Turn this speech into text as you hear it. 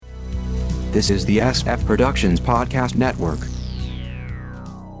This is the SF Productions Podcast Network.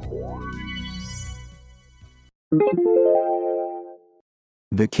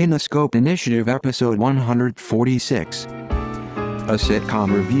 The Kinescope Initiative, Episode 146. A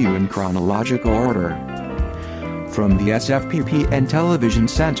sitcom review in chronological order. From the SFPP and Television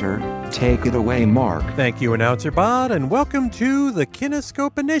Center, take it away, Mark. Thank you, Announcer Bod, and welcome to the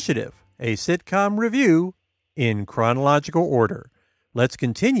Kinescope Initiative, a sitcom review in chronological order. Let's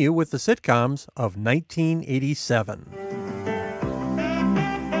continue with the sitcoms of 1987.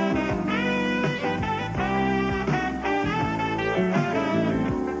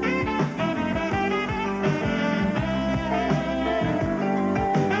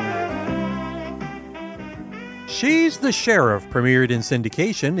 She's the Sheriff premiered in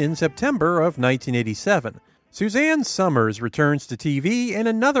syndication in September of 1987. Suzanne Somers returns to TV in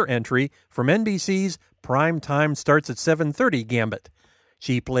another entry from NBC's Prime Time Starts at 7:30 Gambit.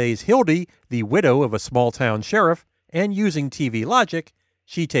 She plays Hildy, the widow of a small-town sheriff, and using TV logic,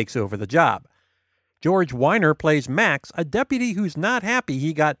 she takes over the job. George Weiner plays Max, a deputy who's not happy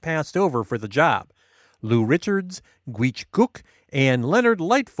he got passed over for the job. Lou Richards, Gweech Cook, and Leonard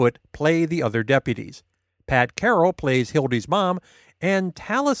Lightfoot play the other deputies. Pat Carroll plays Hildy's mom, and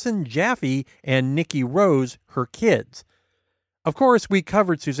Taliesin Jaffe and Nikki Rose her kids. Of course, we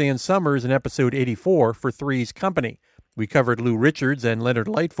covered Suzanne Somers in episode 84 for Three's Company. We covered Lou Richards and Leonard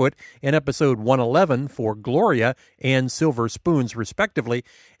Lightfoot in episode 111 for Gloria and Silver Spoons, respectively,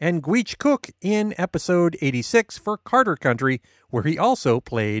 and Gweech Cook in episode 86 for Carter Country, where he also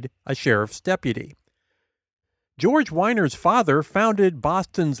played a sheriff's deputy. George Weiner's father founded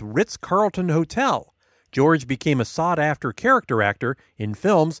Boston's Ritz-Carlton Hotel. George became a sought-after character actor in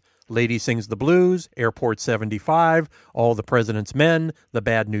films Lady Sings the Blues, Airport 75, All the President's Men, The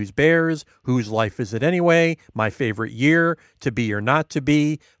Bad News Bears, Whose Life Is It Anyway, My Favorite Year, To Be or Not to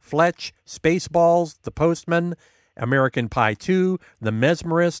Be, Fletch, Spaceballs, The Postman, American Pie 2, The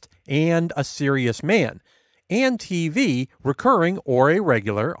Mesmerist, and A Serious Man. And TV, recurring or a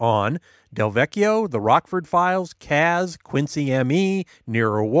regular on Del Vecchio, The Rockford Files, Kaz, Quincy M.E.,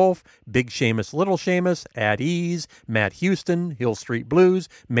 Nero Wolfe, Big Seamus, Little Seamus, At Ease, Matt Houston, Hill Street Blues,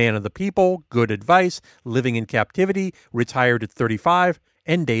 Man of the People, Good Advice, Living in Captivity, Retired at 35,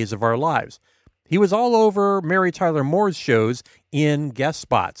 and Days of Our Lives. He was all over Mary Tyler Moore's shows in guest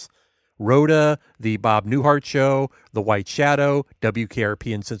spots. Rhoda, The Bob Newhart Show, The White Shadow,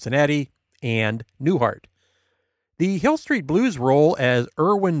 WKRP in Cincinnati, and Newhart. The Hill Street Blues role as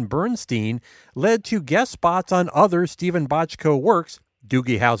Irwin Bernstein led to guest spots on other Stephen Bochco works,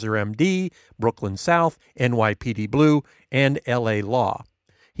 Doogie Howser MD, Brooklyn South, NYPD Blue, and LA Law.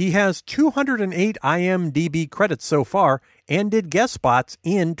 He has 208 IMDb credits so far and did guest spots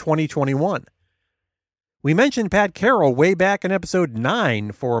in 2021. We mentioned Pat Carroll way back in episode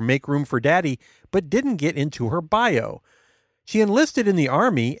 9 for Make Room for Daddy, but didn't get into her bio. She enlisted in the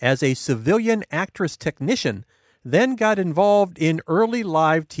Army as a civilian actress technician, then got involved in early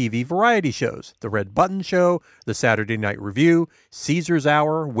live TV variety shows, The Red Button Show, The Saturday Night Review, Caesar's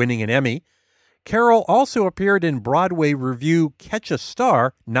Hour, winning an Emmy. Carroll also appeared in Broadway review Catch a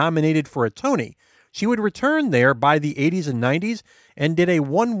Star, nominated for a Tony. She would return there by the 80s and 90s and did a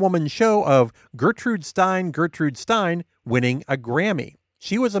one-woman show of Gertrude Stein, winning a Grammy.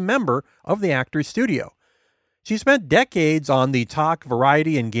 She was a member of the Actors Studio. She spent decades on the talk,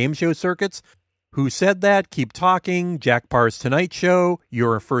 variety, and game show circuits. Who Said That, Keep Talking, Jack Parr's Tonight Show,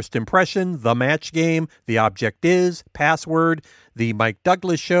 Your First Impression, The Match Game, The Object Is, Password, The Mike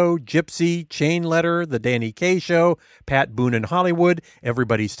Douglas Show, Gypsy, Chain Letter, The Danny Kaye Show, Pat Boone in Hollywood,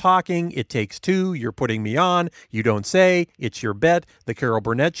 Everybody's Talking, It Takes Two, You're Putting Me On, You Don't Say, It's Your Bet, The Carol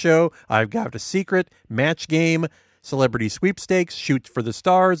Burnett Show, I've Got a Secret, Match Game, Celebrity Sweepstakes, Shoot for the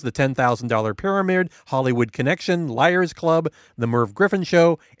Stars, The $10,000 Pyramid, Hollywood Connection, Liars Club, The Merv Griffin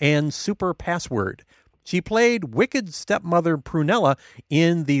Show, and Super Password. She played wicked stepmother Prunella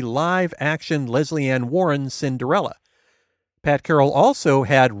in the live-action Leslie Ann Warren Cinderella. Pat Carroll also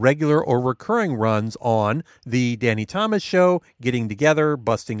had regular or recurring runs on The Danny Thomas Show, Getting Together,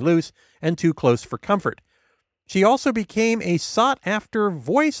 Busting Loose, and Too Close for Comfort. She also became a sought-after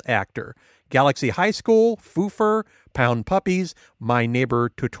voice actor. Galaxy High School, Foofer, Pound Puppies, My Neighbor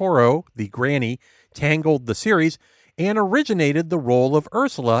Totoro, the Granny, Tangled the series, and originated the role of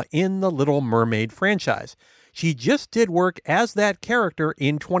Ursula in the Little Mermaid franchise. She just did work as that character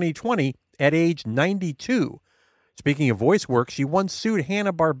in 2020 at age 92. Speaking of voice work, she once sued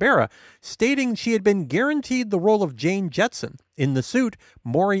Hanna-Barbera, stating she had been guaranteed the role of Jane Jetson. In the suit,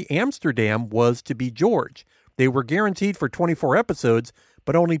 Maury Amsterdam was to be George. They were guaranteed for 24 episodes,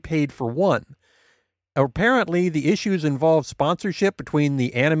 but only paid for one. Apparently, the issues involved sponsorship between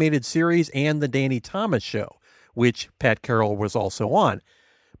the animated series and the Danny Thomas Show, which Pat Carroll was also on.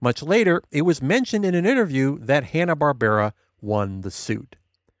 Much later, it was mentioned in an interview that Hanna-Barbera won the suit.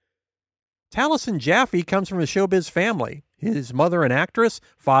 Taliesin Jaffe comes from a showbiz family. His mother an actress,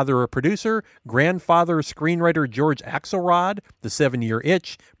 father a producer, grandfather screenwriter George Axelrod, The 7-Year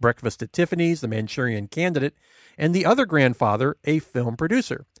Itch, Breakfast at Tiffany's, The Manchurian Candidate, and the other grandfather a film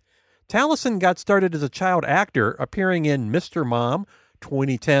producer. Taliesin got started as a child actor, appearing in Mr. Mom,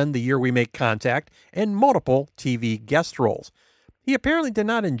 2010, The Year We Make Contact, and multiple TV guest roles. He apparently did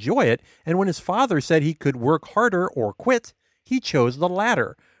not enjoy it, and when his father said he could work harder or quit, he chose the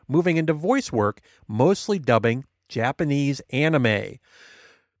latter, moving into voice work, mostly dubbing Japanese anime.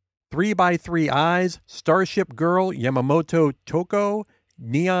 3x3 Eyes, Starship Girl, Yamamoto Toko,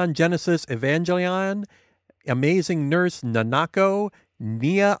 Neon Genesis Evangelion, Amazing Nurse Nanako,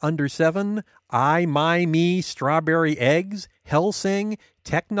 Nia Under 7, I, My, Me, Strawberry Eggs, Hellsing,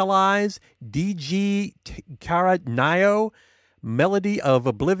 Technolize, DG Karatnayo, Melody of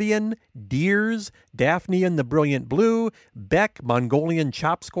Oblivion, Deers, Daphne and the Brilliant Blue, Beck, Mongolian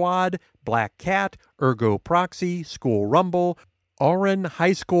Chop Squad, Black Cat, Ergo Proxy, School Rumble, Oren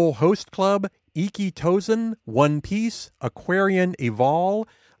High School Host Club, Iki Tozen, One Piece, Aquarian Evol,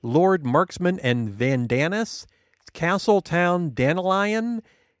 Lord Marksman and Vandanis, Castletown Dandelion,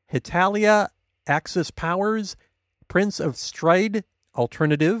 Hitalia Axis Powers, Prince of Stride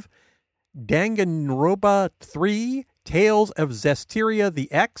Alternative, Danganronpa 3, Tales of Zestiria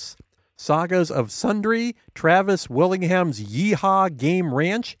the X, Sagas of Sundry, Travis Willingham's Yeehaw Game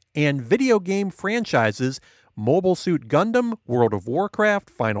Ranch, and video game franchises Mobile Suit Gundam, World of Warcraft,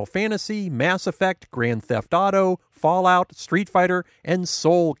 Final Fantasy, Mass Effect, Grand Theft Auto, Fallout, Street Fighter, and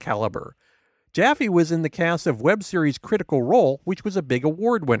Soul Calibur. Jaffe was in the cast of web series Critical Role, which was a big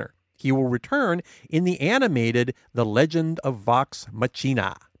award winner. He will return in the animated The Legend of Vox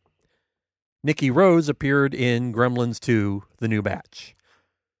Machina. Nikki Rose appeared in Gremlins 2, The New Batch.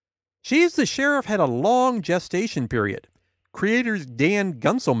 She's the Sheriff had a long gestation period. Creators Dan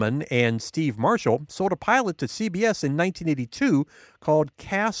Gunselman and Steve Marshall sold a pilot to CBS in 1982 called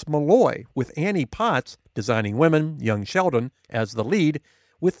Cass Malloy, with Annie Potts, Designing Women, Young Sheldon, as the lead,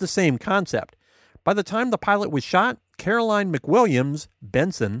 with the same concept. By the time the pilot was shot, Caroline McWilliams,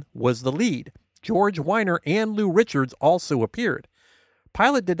 Benson, was the lead. George Weiner and Lou Richards also appeared.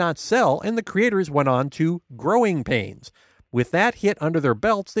 Pilot did not sell, and the creators went on to Growing Pains. With that hit under their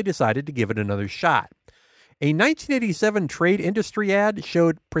belts, they decided to give it another shot. A 1987 trade industry ad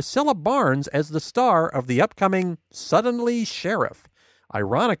showed Priscilla Barnes as the star of the upcoming Suddenly Sheriff.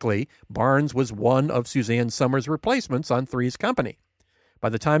 Ironically, Barnes was one of Suzanne Summers' replacements on Three's Company. By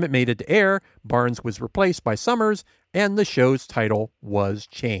the time it made it to air, Barnes was replaced by Summers, and the show's title was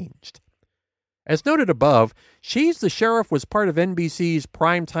changed. As noted above, She's the Sheriff was part of NBC's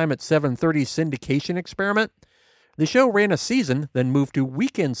Primetime at 7:30 syndication experiment. The show ran a season, then moved to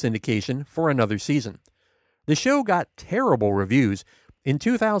weekend syndication for another season. The show got terrible reviews. In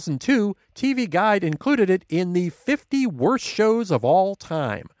 2002, TV Guide included it in the 50 worst shows of all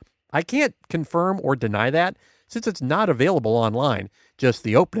time. I can't confirm or deny that, since it's not available online, just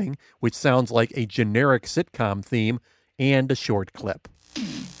the opening, which sounds like a generic sitcom theme, and a short clip.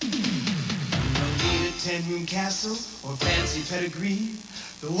 10-room castle or fancy pedigree.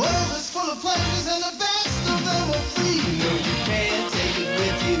 The world is full of pleasures and the best of them are free. No, you can't take it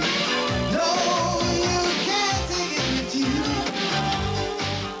with you. No, you can't take it with you.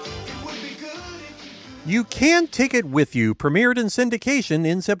 It would be good if you could. You Can't Take It With You premiered in syndication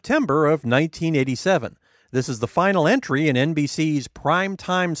in September of 1987. This is the final entry in NBC's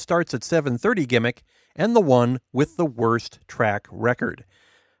Primetime Starts at 7:30 gimmick, and the one with the worst track record.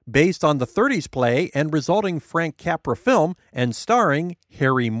 Based on the 30s play and resulting Frank Capra film, and starring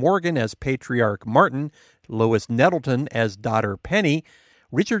Harry Morgan as Patriarch Martin, Lois Nettleton as daughter Penny,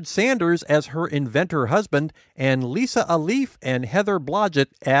 Richard Sanders as her inventor husband, and Lisa Alif and Heather Blodgett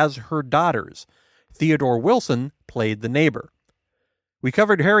as her daughters. Theodore Wilson played the neighbor. We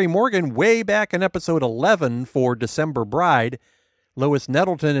covered Harry Morgan way back in episode 11 for December Bride, Lois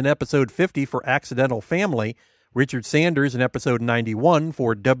Nettleton in episode 50 for Accidental Family, Richard Sanders in episode 91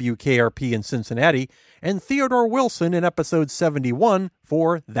 for WKRP in Cincinnati, and Theodore Wilson in episode 71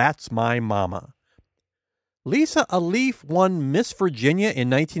 for That's My Mama. Lisa Alif won Miss Virginia in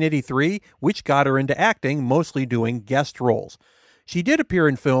 1983, which got her into acting, mostly doing guest roles. She did appear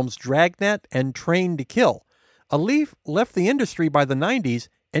in films Dragnet and Train to Kill. Alif left the industry by the 90s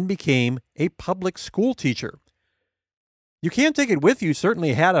and became a public school teacher. You Can't Take It With You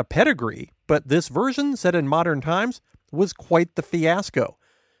certainly had a pedigree, but this version, set in modern times, was quite the fiasco.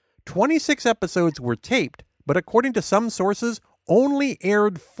 26 episodes were taped, but according to some sources, only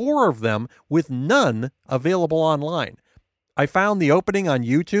aired 4 of them, with none available online. I found the opening on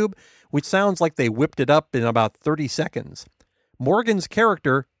YouTube, which sounds like they whipped it up in about 30 seconds. Morgan's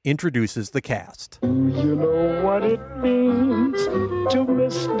character introduces the cast. You know what it means to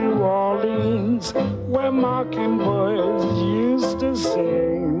miss New Orleans, where mockingbirds used to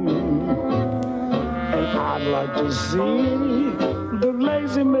sing. And I'd like to see the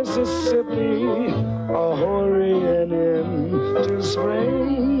lazy Mississippi hurrying into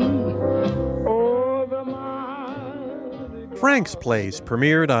spring. Oh, the mighty Frank's Place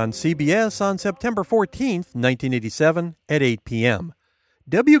premiered on CBS on September 14th, 1987 at 8 p.m.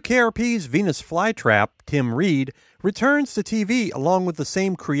 WKRP's Venus Flytrap, Tim Reed, returns to TV along with the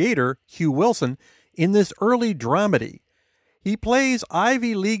same creator, Hugh Wilson, in this early dramedy. He plays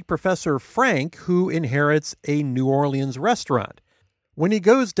Ivy League professor Frank, who inherits a New Orleans restaurant. When he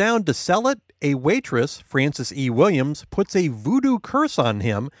goes down to sell it, a waitress, Frances E. Williams, puts a voodoo curse on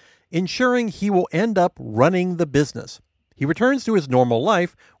him, ensuring he will end up running the business. He returns to his normal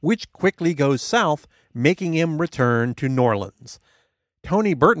life, which quickly goes south, making him return to New Orleans.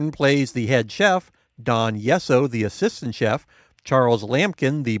 Tony Burton plays the head chef, Don Yesso, the assistant chef, Charles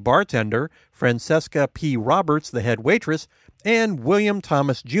Lampkin, the bartender, Francesca P. Roberts, the head waitress, and William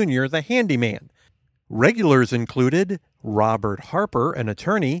Thomas Jr., the handyman. Regulars included Robert Harper, an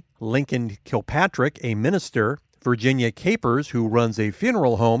attorney, Lincoln Kilpatrick, a minister, Virginia Capers, who runs a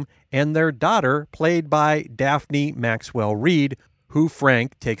funeral home, and their daughter, played by Daphne Maxwell Reid, who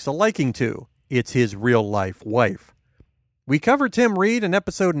Frank takes a liking to. It's his real-life wife. We covered Tim Reed in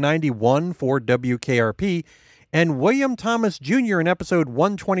episode 91 for WKRP, and William Thomas Jr. in episode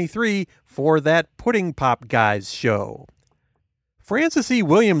 123 for That Pudding Pop Guys show. Frances E.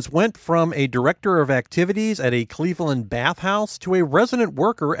 Williams went from a director of activities at a Cleveland bathhouse to a resident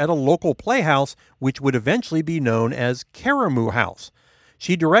worker at a local playhouse, which would eventually be known as Caramoo House.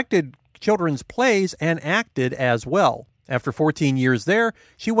 She directed children's plays and acted as well. After 14 years there,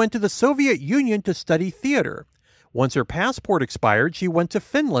 she went to the Soviet Union to study theater. Once her passport expired, she went to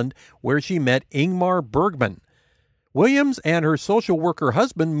Finland, where she met Ingmar Bergman. Williams and her social worker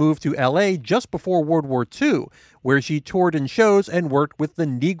husband moved to L.A. just before World War II, where she toured in shows and worked with the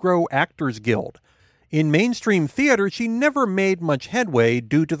Negro Actors Guild. In mainstream theater, she never made much headway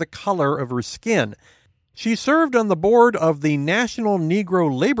due to the color of her skin. She served on the board of the National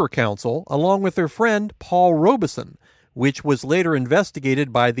Negro Labor Council along with her friend Paul Robeson, which was later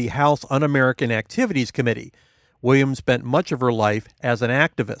investigated by the House Un-American Activities Committee. Williams spent much of her life as an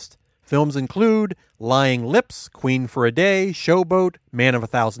activist. Films include Lying Lips, Queen for a Day, Showboat, Man of a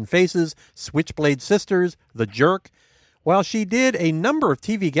Thousand Faces, Switchblade Sisters, The Jerk. While she did a number of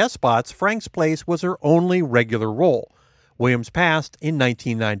TV guest spots, Frank's Place was her only regular role. Williams passed in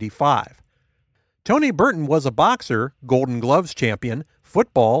 1995. Tony Burton was a boxer, Golden Gloves champion,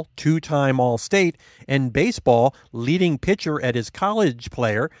 football, 2-time All-State, and baseball, leading pitcher at his college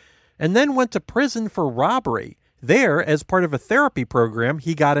player, and then went to prison for robbery. There, as part of a therapy program,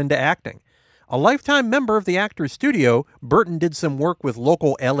 he got into acting. A lifetime member of the Actors Studio, Burton did some work with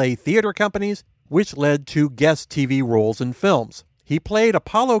local L.A. theater companies, which led to guest TV roles in films. He played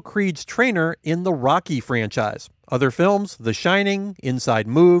Apollo Creed's trainer in the Rocky franchise. Other films, The Shining, Inside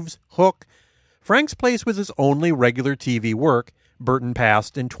Moves, Hook. Frank's Place was his only regular TV work. Burton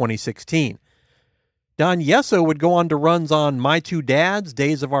passed in 2016. Don Yesso would go on to runs on My Two Dads,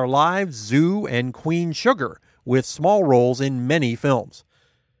 Days of Our Lives, Zoo, and Queen Sugar, with small roles in many films.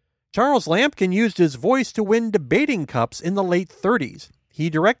 Charles Lampkin used his voice to win debating cups in the late 30s. He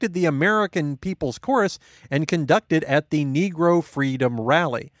directed the American People's Chorus and conducted at the Negro Freedom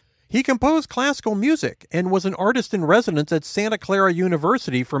Rally. He composed classical music and was an artist in residence at Santa Clara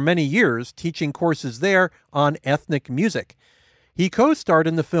University for many years, teaching courses there on ethnic music. He co-starred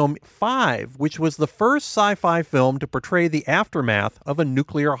in the film Five, which was the first sci-fi film to portray the aftermath of a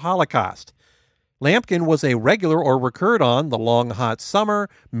nuclear holocaust. Lampkin was a regular or recurred on The Long Hot Summer,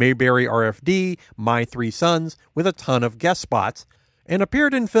 Mayberry RFD, My Three Sons, with a ton of guest spots, and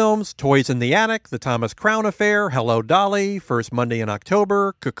appeared in films Toys in the Attic, The Thomas Crown Affair, Hello Dolly, First Monday in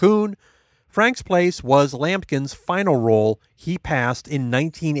October, Cocoon. Frank's Place was Lampkin's final role. He passed in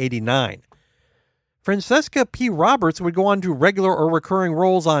 1989. Francesca P. Roberts would go on to regular or recurring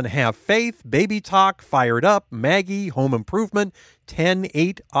roles on Have Faith, Baby Talk, Fired Up, Maggie, Home Improvement,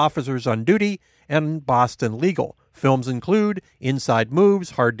 10-8, Officers on Duty, and Boston Legal. Films include Inside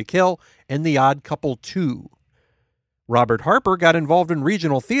Moves, Hard to Kill, and The Odd Couple 2. Robert Harper got involved in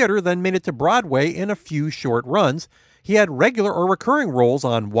regional theater, then made it to Broadway in a few short runs. He had regular or recurring roles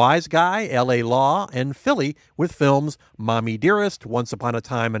on Wise Guy, L.A. Law, and Philly, with films Mommy Dearest, Once Upon a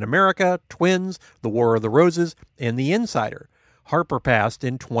Time in America, Twins, The War of the Roses, and The Insider. Harper passed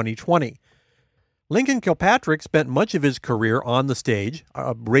in 2020. Lincoln Kilpatrick spent much of his career on the stage.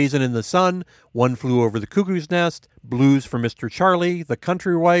 Raisin in the Sun, One Flew Over the Cuckoo's Nest, Blues for Mr. Charlie, The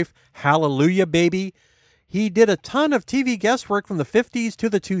Country Wife, Hallelujah Baby. He did a ton of TV guest work from the 50s to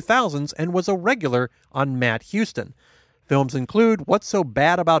the 2000s and was a regular on Matt Houston. Films include What's So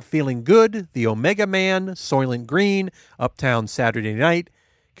Bad About Feeling Good, The Omega Man, Soylent Green, Uptown Saturday Night.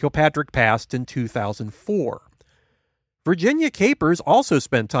 Kilpatrick passed in 2004. Virginia Capers also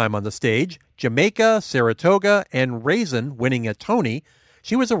spent time on the stage, Jamaica, Saratoga, and Raisin, winning a Tony.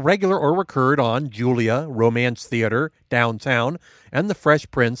 She was a regular or recurred on Julia, Romance Theater, Downtown, and The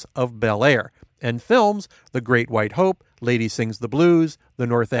Fresh Prince of Bel-Air. And films, The Great White Hope, Lady Sings the Blues, The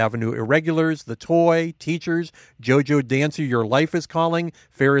North Avenue Irregulars, The Toy, Teachers, JoJo Dancer, Your Life is Calling,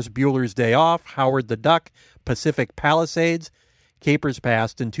 Ferris Bueller's Day Off, Howard the Duck, Pacific Palisades. Capers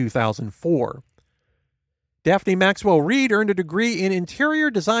passed in 2004. Daphne Maxwell Reid earned a degree in interior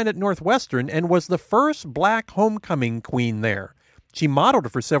design at Northwestern and was the first black homecoming queen there. She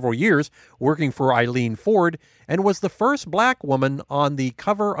modeled for several years, working for Eileen Ford, and was the first black woman on the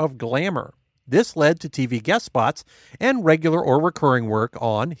cover of Glamour. This led to TV guest spots and regular or recurring work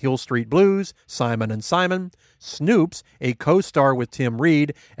on Hill Street Blues, Simon & Simon, Snoops, a co-star with Tim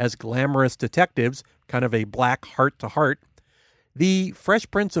Reed as glamorous detectives, kind of a black heart-to-heart, The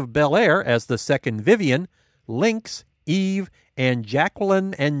Fresh Prince of Bel-Air as the second Vivian, Lynx, Eve, and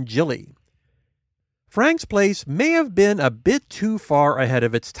Jacqueline and Jilly. Frank's Place may have been a bit too far ahead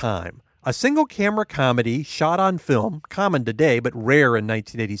of its time. A single-camera comedy shot on film, common today but rare in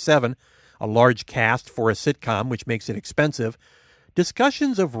 1987, a large cast for a sitcom, which makes it expensive,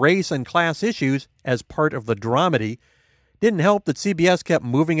 discussions of race and class issues as part of the dramedy. Didn't help that CBS kept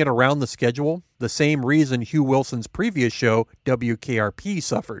moving it around the schedule, the same reason Hugh Wilson's previous show, WKRP,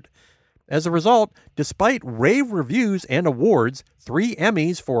 suffered. As a result, despite rave reviews and awards, 3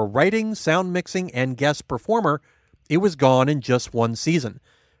 Emmys for writing, sound mixing, and guest performer, it was gone in just one season.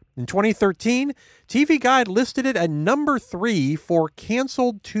 In 2013, TV Guide listed it at number 3 for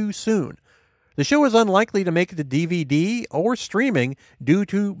canceled too soon. The show is unlikely to make it to DVD or streaming due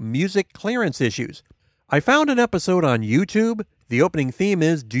to music clearance issues. I found an episode on YouTube. The opening theme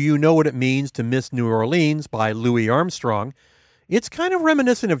is Do You Know What It Means to Miss New Orleans by Louis Armstrong. It's kind of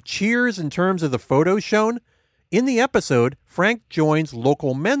reminiscent of Cheers in terms of the photos shown. In the episode, Frank joins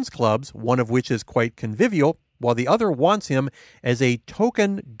local men's clubs, one of which is quite convivial, while the other wants him as a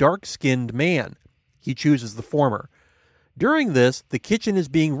token dark-skinned man. He chooses the former. During this, the kitchen is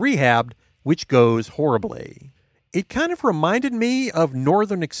being rehabbed, which goes horribly. It kind of reminded me of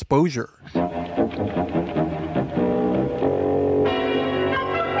Northern Exposure.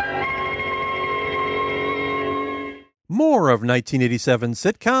 More of 1987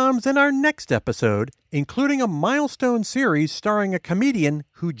 sitcoms in our next episode, including a milestone series starring a comedian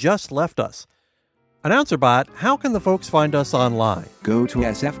who just left us. AnnouncerBot, how can the folks find us online? Go to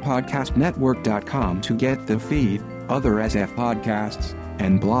sfpodcastnetwork.com to get the feed, other SF podcasts,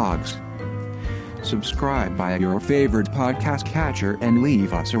 and blogs. Subscribe via your favorite podcast catcher and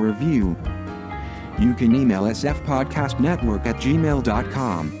leave us a review. You can email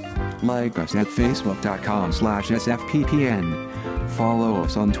sfpodcastnetwork@gmail.com. Like us at facebook.com/sfppn. Follow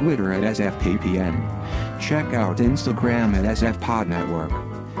us on Twitter at sfppn. Check out Instagram at sfpodnetwork.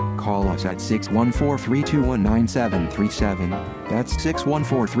 Call us at 614-321-9737. That's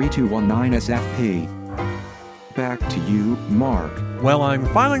 614-321-9SFP. Back to you, Mark. Well, I'm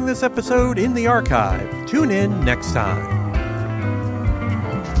filing this episode in the archive. Tune in next time.